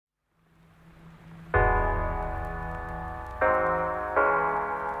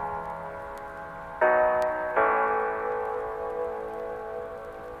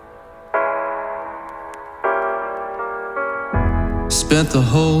spent the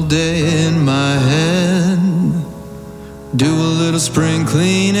whole day in my head. Do a little spring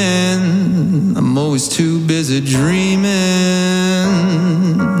cleaning, I'm always too busy dreaming.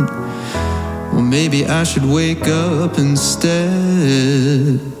 Well, maybe I should wake up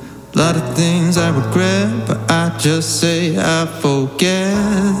instead. A lot of things I regret, but I just say I forget.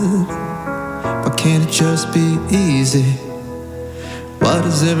 Why can't it just be easy? Why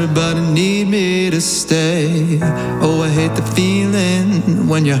does everybody need me to stay? Oh, I hate the feeling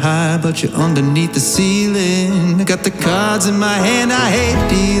when you're high but you're underneath the ceiling. I got the cards in my hand, I hate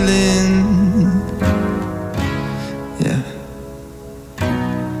dealing. Yeah.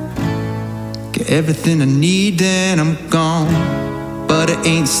 Get everything I need, then I'm gone. But it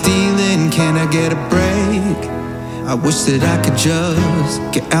ain't stealing, can I get a break? I wish that I could just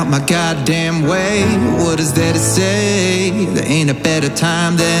get out my goddamn way. What is there to say? There ain't a better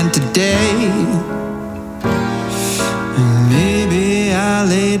time than today. And maybe I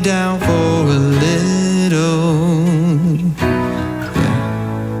lay down for a little,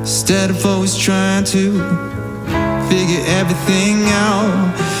 yeah. Instead of always trying to figure everything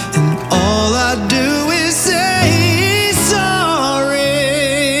out. And all I do is say sorry.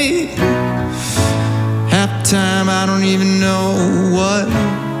 Half the time I don't even know what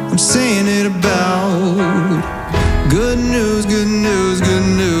I'm saying it about. Good news, good news, good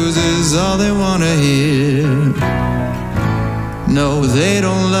news is all they wanna hear. No, they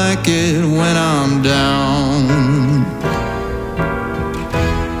don't like it when I'm down.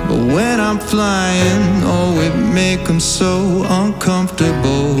 But when I'm flying, oh, it makes them so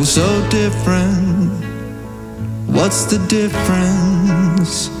uncomfortable, so different. What's the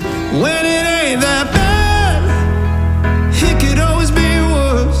difference?